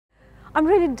I'm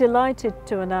really delighted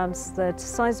to announce that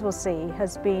Sizewell C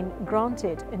has been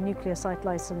granted a nuclear site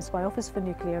license by Office for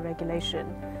Nuclear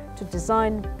Regulation to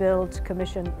design, build,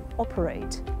 commission,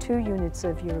 operate 2 units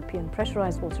of European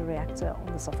pressurised water reactor on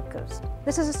the Suffolk coast.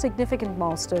 This is a significant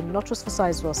milestone, not just for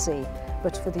Sizewell C,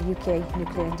 but for the UK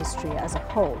nuclear industry as a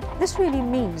whole. This really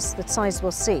means that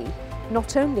Sizewell C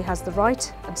not only has the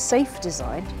right and safe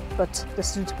design, but the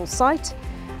suitable site,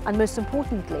 and most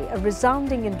importantly, a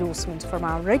resounding endorsement from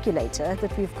our regulator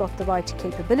that we've got the right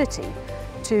capability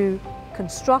to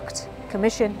construct,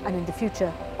 commission, and in the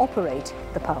future, operate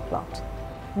the power plant.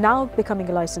 Now becoming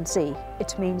a licensee,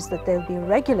 it means that they'll be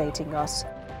regulating us.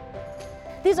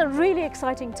 These are really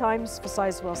exciting times for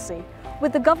Sizewell C.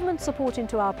 With the government support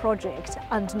into our project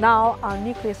and now our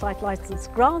nuclear site license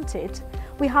granted,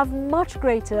 we have much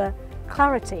greater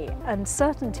clarity and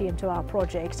certainty into our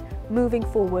project, moving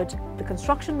forward the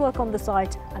construction work on the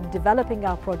site and developing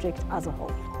our project as a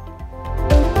whole.